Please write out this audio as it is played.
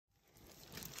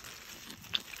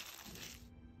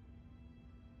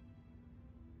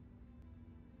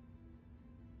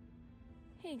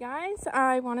Hey guys,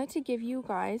 I wanted to give you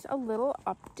guys a little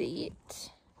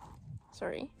update.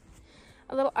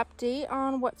 A little update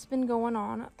on what's been going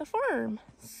on at the farm.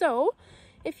 So,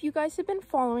 if you guys have been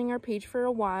following our page for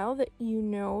a while, that you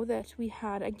know that we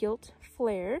had a gilt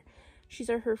flare. She's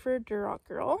our Hereford Duroc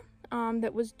girl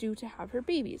that was due to have her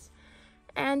babies.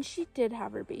 And she did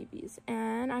have her babies.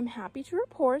 And I'm happy to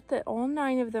report that all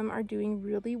 9 of them are doing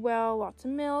really well. Lots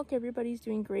of milk. Everybody's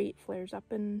doing great. Flare's up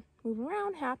and moving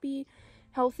around, happy,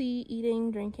 healthy, eating,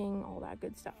 drinking, all that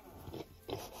good stuff.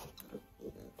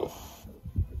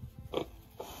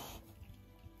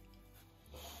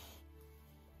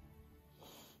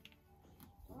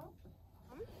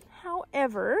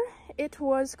 However, it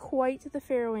was quite the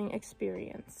farrowing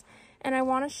experience. And I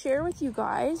want to share with you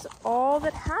guys all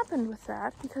that happened with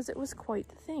that because it was quite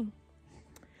the thing.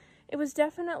 It was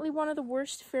definitely one of the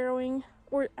worst farrowing,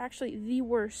 or actually the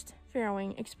worst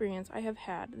farrowing experience I have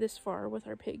had this far with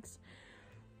our pigs.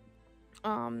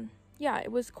 Yeah,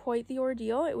 it was quite the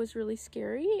ordeal. It was really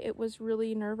scary. It was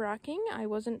really nerve-wracking. I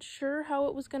wasn't sure how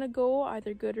it was going to go,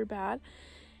 either good or bad.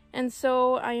 And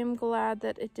so I am glad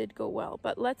that it did go well.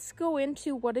 But let's go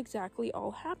into what exactly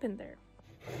all happened there.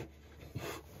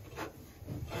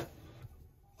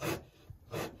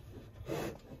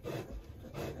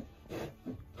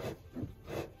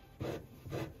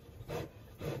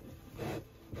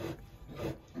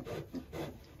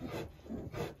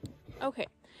 Okay,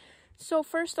 so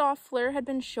first off, Flare had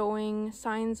been showing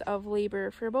signs of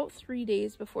labor for about 3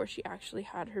 days before she actually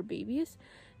had her babies.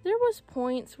 There was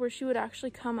points where she would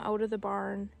actually come out of the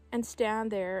barn and stand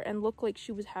there and look like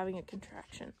she was having a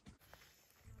contraction.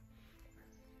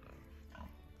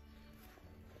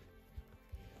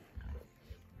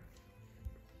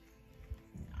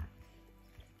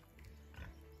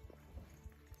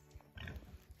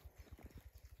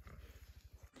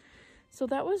 So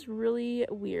that was really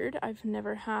weird. I've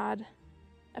never had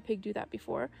a pig do that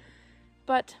before.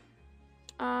 But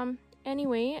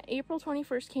anyway, April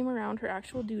 21st came around, her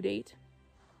actual due date.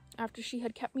 After she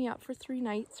had kept me up for 3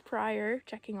 nights prior,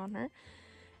 checking on her,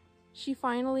 she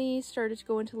finally started to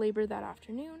go into labor that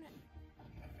afternoon.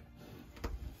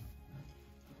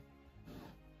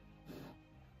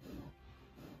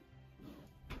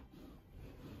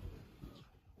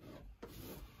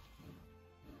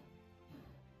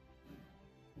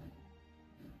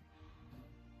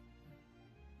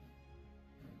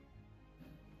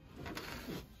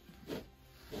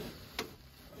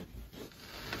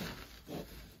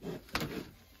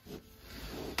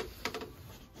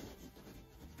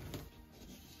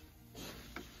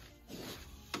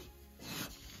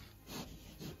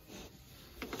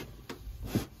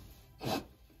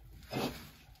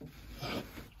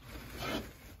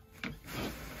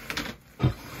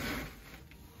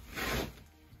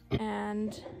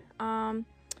 And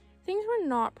things were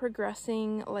not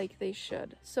progressing like they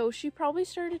should. So she probably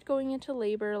started going into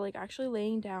labor, like actually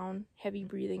laying down, heavy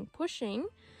breathing, pushing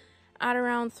at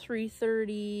around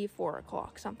 3:30, 4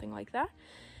 o'clock, something like that.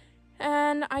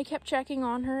 And I kept checking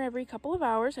on her every couple of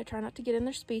hours. I try not to get in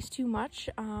their space too much.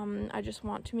 I just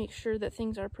want to make sure that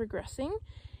things are progressing.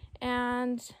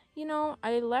 And, you know,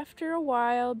 I left her a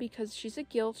while because she's a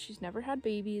gilt. She's never had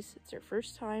babies. It's her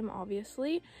first time,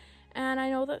 obviously. And I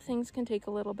know that things can take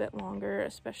a little bit longer,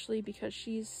 especially because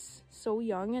she's so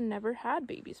young and never had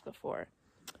babies before.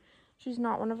 She's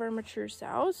not one of our mature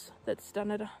sows that's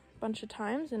done it a bunch of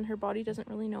times, and her body doesn't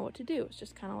really know what to do. It's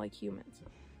just kind of like humans.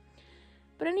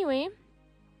 But anyway,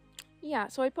 yeah,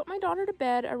 so I put my daughter to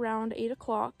bed around 8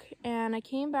 o'clock, and I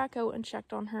came back out and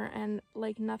checked on her, and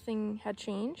like nothing had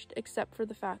changed, except for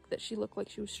the fact that she looked like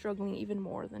she was struggling even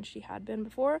more than she had been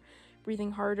before,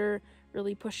 breathing harder,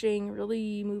 really pushing,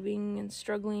 really moving and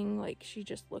struggling. Like she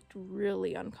just looked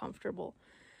really uncomfortable.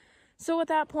 So at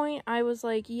that point, I was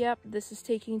like, yep, this is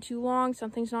taking too long.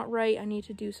 Something's not right. I need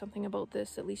to do something about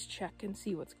this, at least check and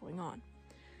see what's going on.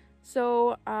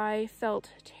 So I felt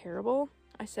terrible.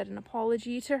 I said an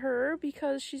apology to her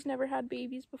because she's never had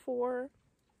babies before.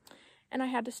 And I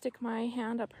had to stick my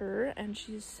hand up her, and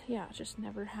she's, yeah, just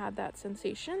never had that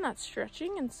sensation, that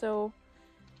stretching. And so,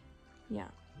 yeah.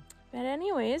 But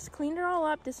anyways, cleaned her all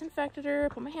up, disinfected her,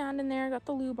 put my hand in there, got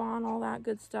the lube on, all that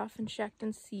good stuff, and checked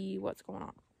and see what's going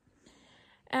on.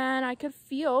 And I could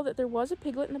feel that there was a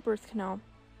piglet in the birth canal,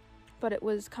 but it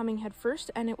was coming head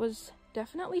first, and it was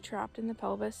definitely trapped in the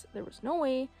pelvis. There was no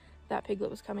way that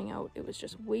piglet was coming out. It was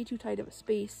just way too tight of a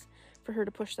space for her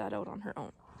to push that out on her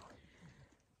own.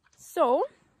 So,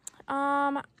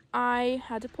 I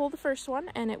had to pull the first one,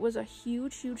 and it was a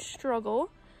huge, huge struggle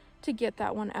to get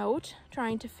that one out,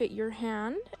 trying to fit your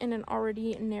hand in an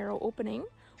already narrow opening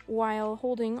while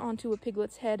holding onto a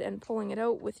piglet's head and pulling it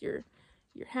out with your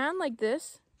your hand like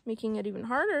this, making it even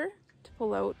harder to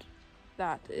pull out,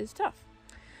 that is tough.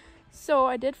 So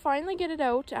I did finally get it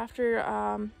out after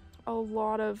a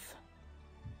lot of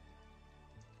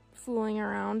fooling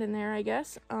around in there, I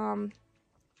guess.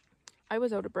 I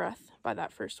was out of breath by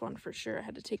that first one for sure. I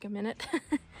had to take a minute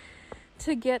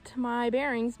to get my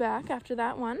bearings back after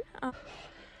that one.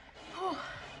 Oh,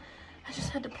 I just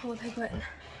had to pull a piglet.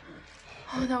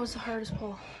 Oh, that was the hardest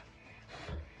pull.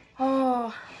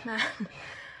 Oh, man.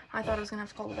 I thought I was gonna have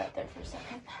to call the vet there for a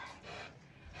second.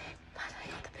 But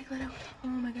I got the piglet out. Oh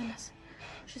my goodness.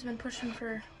 She's been pushing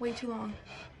for way too long.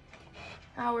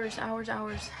 Hours, hours,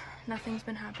 hours. Nothing's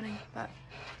been happening, but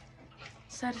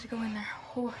decided to go in there.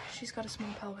 Oh, she's got a small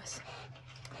pelvis.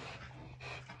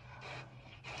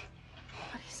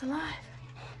 But he's alive.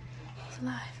 He's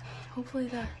alive. Hopefully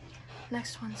the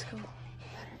next ones go better.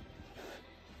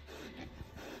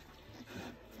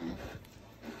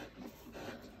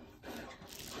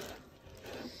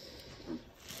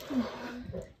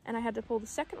 And I had to pull the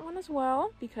second one as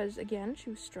well because, again, she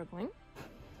was struggling.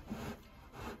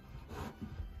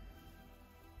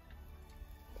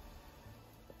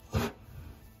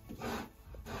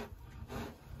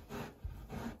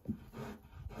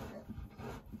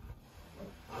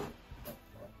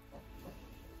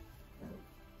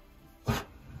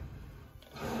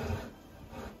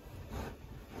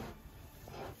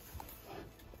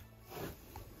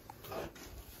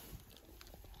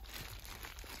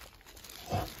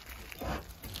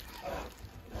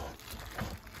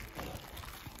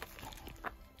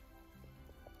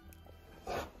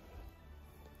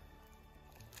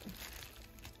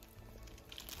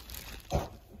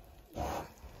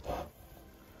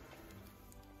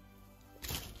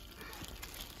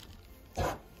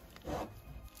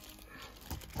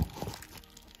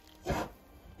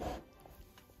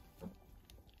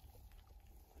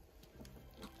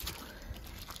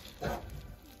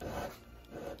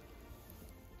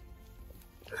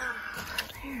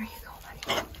 There you go,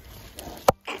 buddy.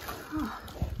 Oh.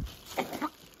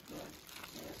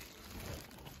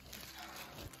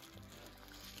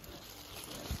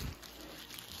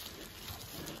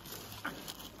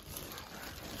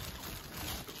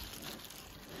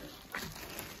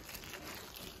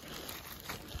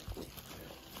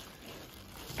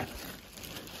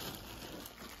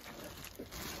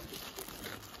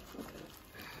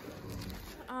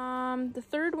 The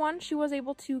third one, she was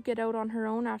able to get out on her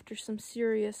own after some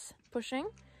serious pushing.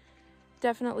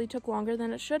 Definitely took longer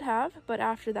than it should have, but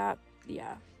after that,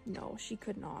 yeah, no, she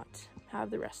could not have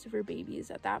the rest of her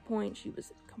babies. At that point, she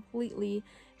was completely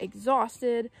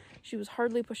exhausted. She was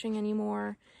hardly pushing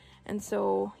anymore. And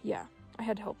so, yeah, I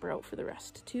had to help her out for the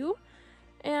rest too.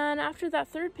 And after that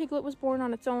third piglet was born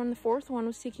on its own, the fourth one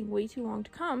was taking way too long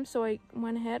to come. So I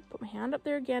went ahead, put my hand up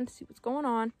there again to see what's going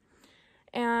on.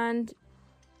 And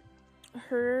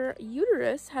her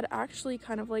uterus had actually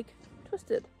kind of like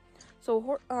twisted.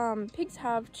 So pigs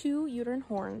have two uterine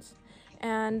horns,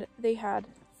 and they had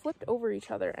flipped over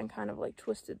each other and kind of like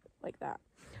twisted like that.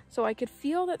 So I could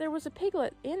feel that there was a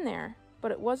piglet in there,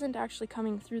 but it wasn't actually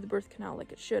coming through the birth canal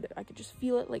like it should. I could just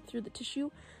feel it like through the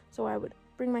tissue. So I would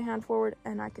bring my hand forward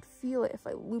and I could feel it if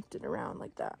I looped it around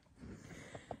like that.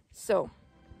 So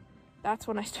that's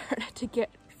when I started to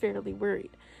get fairly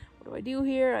worried. What do I do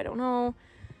here? I don't know.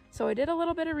 So I did a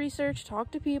little bit of research,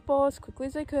 talked to people as quickly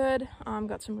as I could,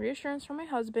 got some reassurance from my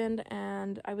husband,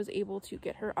 and I was able to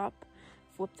get her up,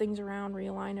 flip things around,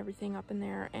 realign everything up in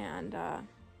there, and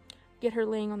get her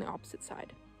laying on the opposite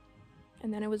side.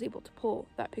 And then I was able to pull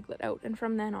that piglet out, and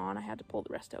from then on I had to pull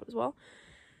the rest out as well.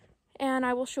 And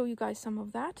I will show you guys some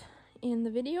of that in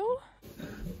the video.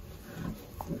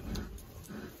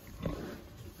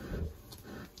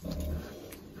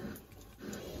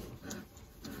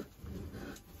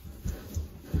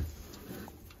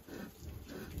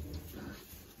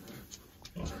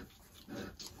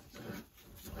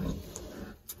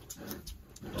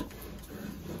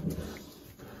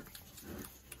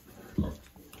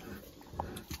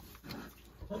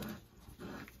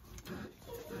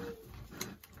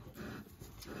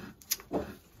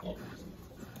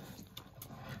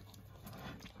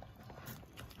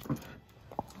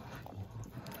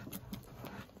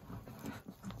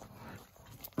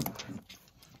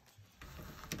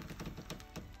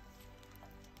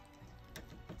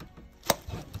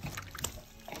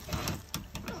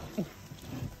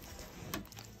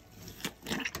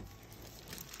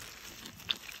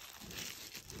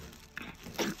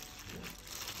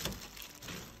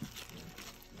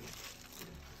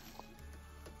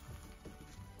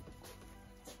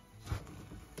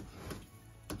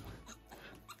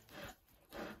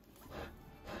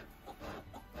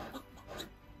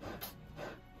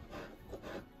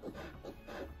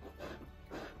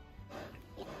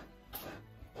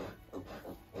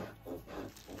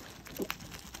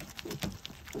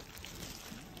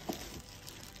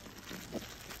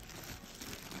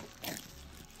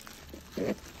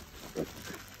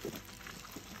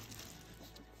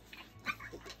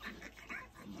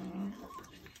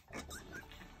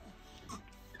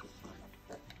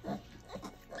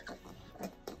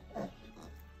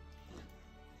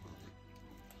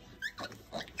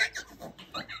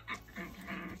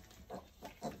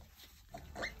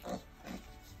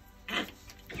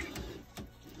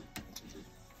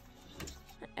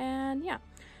 And yeah.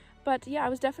 But yeah, I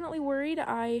was definitely worried.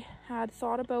 I had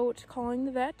thought about calling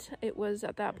the vet. It was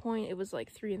at that point, it was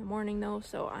like 3 in the morning though,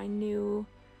 so I knew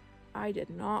I did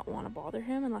not want to bother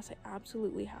him unless I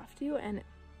absolutely have to, and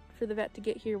for the vet to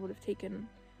get here would have taken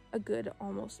a good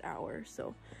almost hour.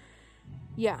 So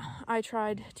yeah, I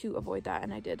tried to avoid that,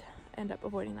 and I did end up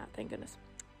avoiding that, thank goodness.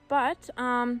 But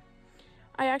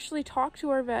I actually talked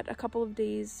to our vet a couple of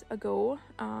days ago,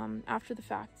 after the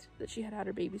fact that she had had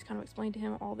her babies, kind of explained to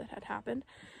him all that had happened.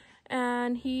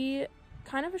 And he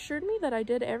kind of assured me that I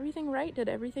did everything right, did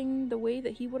everything the way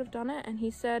that he would have done it. And he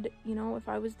said, you know, if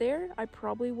I was there, I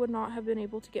probably would not have been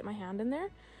able to get my hand in there.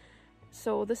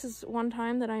 So this is one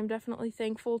time that I'm definitely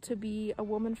thankful to be a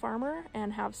woman farmer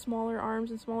and have smaller arms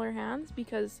and smaller hands,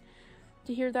 because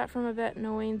to hear that from a vet,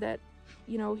 knowing that,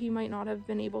 you know, he might not have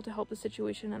been able to help the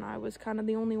situation and I was kind of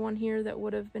the only one here that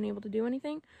would have been able to do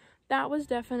anything, that was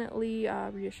definitely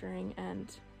reassuring and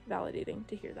validating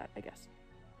to hear that, I guess.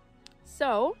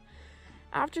 So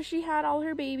after she had all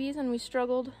her babies and we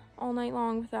struggled all night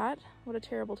long with that, what a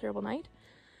terrible, terrible night,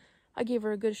 I gave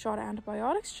her a good shot of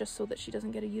antibiotics just so that she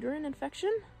doesn't get a uterine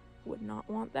infection. Would not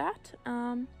want that.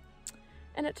 And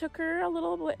it took her a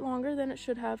little bit longer than it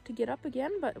should have to get up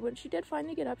again, but when she did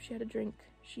finally get up, she had a drink.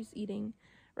 She's eating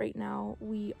right now.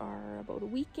 We are about a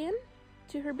week in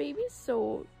to her babies,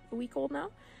 so a week old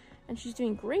now, and she's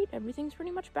doing great. Everything's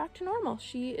pretty much back to normal.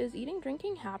 She is eating,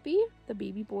 drinking, happy. The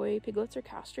baby boy piglets are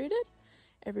castrated.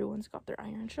 Everyone's got their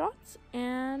iron shots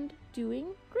and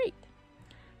doing great.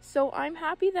 So I'm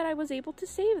happy that I was able to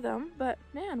save them, but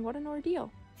man, what an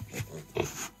ordeal.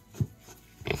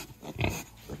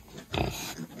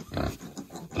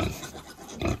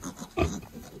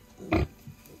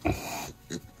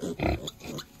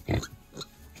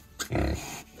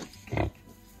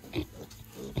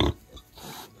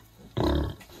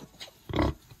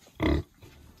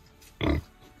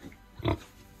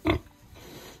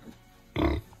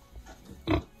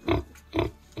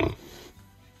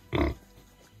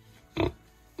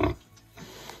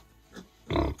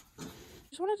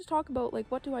 Wanted to talk about, like,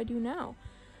 what do I do now?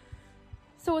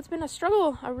 So it's been a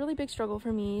struggle, a really big struggle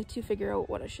for me to figure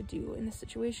out what I should do in this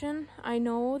situation. I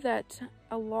know that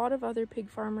a lot of other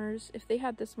pig farmers, if they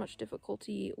had this much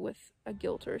difficulty with a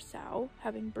gilt or a sow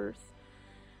having birth,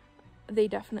 they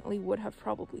definitely would have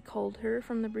probably culled her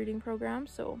from the breeding program,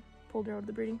 so pulled her out of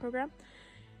the breeding program.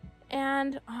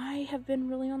 And I have been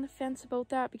really on the fence about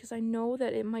that because I know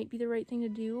that it might be the right thing to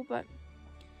do, but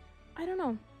I don't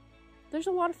know. There's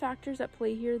a lot of factors at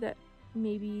play here that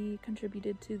maybe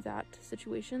contributed to that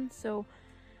situation, so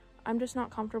I'm just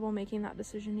not comfortable making that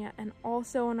decision yet. And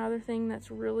also another thing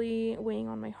that's really weighing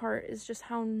on my heart is just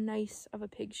how nice of a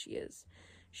pig she is.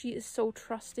 She is so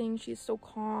trusting, she is so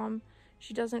calm,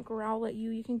 she doesn't growl at you.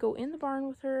 You can go in the barn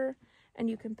with her and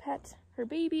you can pet her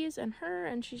babies and her,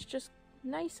 and she's just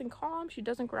nice and calm. She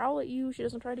doesn't growl at you, she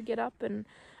doesn't try to get up and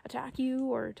attack you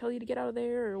or tell you to get out of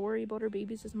there or worry about her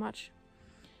babies as much.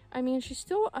 I mean, she's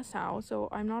still a sow, so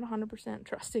I'm not 100%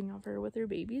 trusting of her with her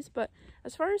babies, but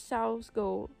as far as sows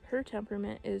go, her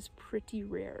temperament is pretty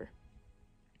rare.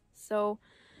 So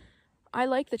I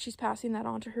like that she's passing that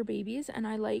on to her babies, and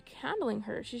I like handling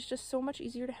her. She's just so much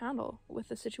easier to handle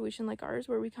with a situation like ours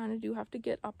where we kind of do have to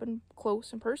get up and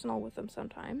close and personal with them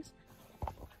sometimes.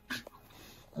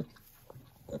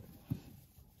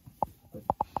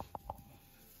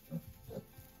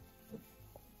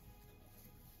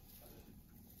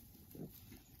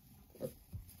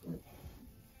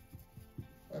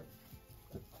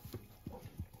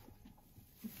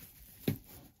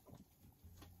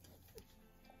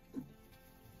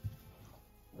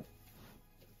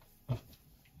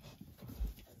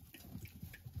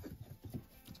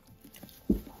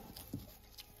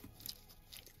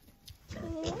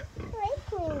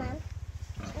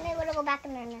 Go back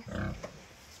in their nest.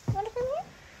 You want to come here?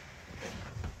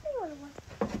 You want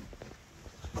to.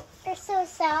 They're so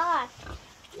soft.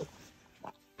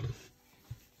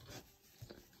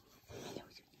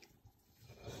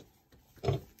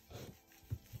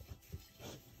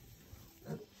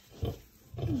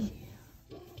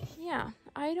 Yeah,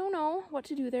 I don't know what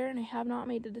to do there, and I have not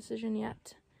made a decision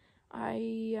yet.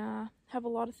 I have a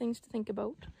lot of things to think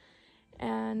about,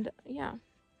 and yeah.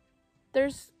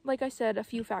 There's, like I said, a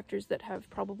few factors that have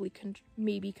probably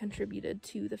maybe contributed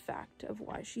to the fact of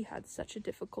why she had such a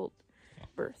difficult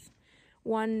birth.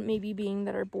 One maybe being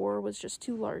that our boar was just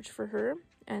too large for her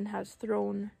and has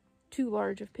thrown too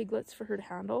large of piglets for her to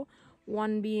handle.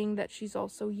 One being that she's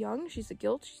also young. She's a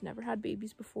gilt. She's never had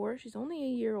babies before. She's only a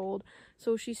year old,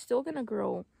 so she's still going to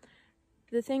grow.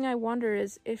 The thing I wonder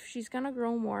is, if she's going to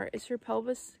grow more, is her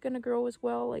pelvis going to grow as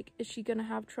well? Like, is she going to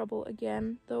have trouble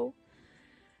again, though?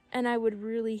 and I would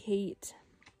really hate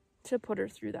to put her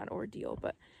through that ordeal,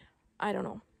 but I don't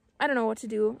know. I don't know what to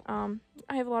do.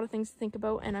 I have a lot of things to think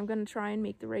about, and I'm going to try and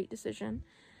make the right decision.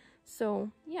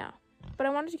 So, yeah. But I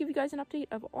wanted to give you guys an update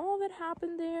of all that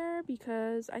happened there,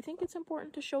 because I think it's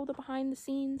important to show the behind the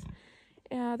scenes.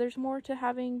 There's more to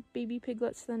having baby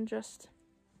piglets than just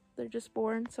they're just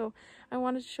born. So I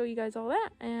wanted to show you guys all that,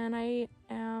 and I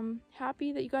am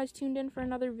happy that you guys tuned in for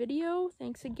another video.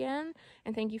 Thanks again,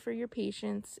 and thank you for your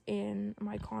patience in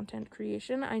my content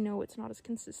creation. I know it's not as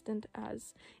consistent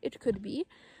as it could be,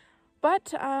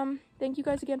 but thank you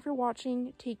guys again for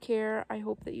watching. Take care. I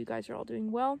hope that you guys are all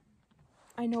doing well.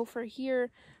 I know for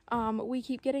here, we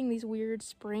keep getting these weird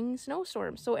spring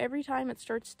snowstorms, so every time it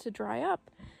starts to dry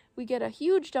up, we get a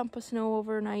huge dump of snow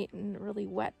overnight and really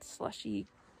wet, slushy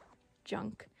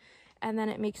junk, and then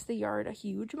it makes the yard a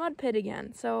huge mud pit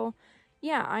again. So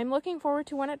yeah, I'm looking forward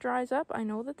to when it dries up. I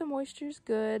know that the moisture is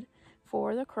good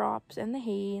for the crops and the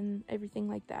hay and everything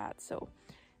like that, so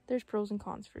there's pros and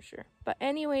cons for sure. But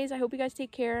anyways, I hope you guys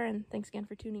take care, and thanks again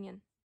for tuning in.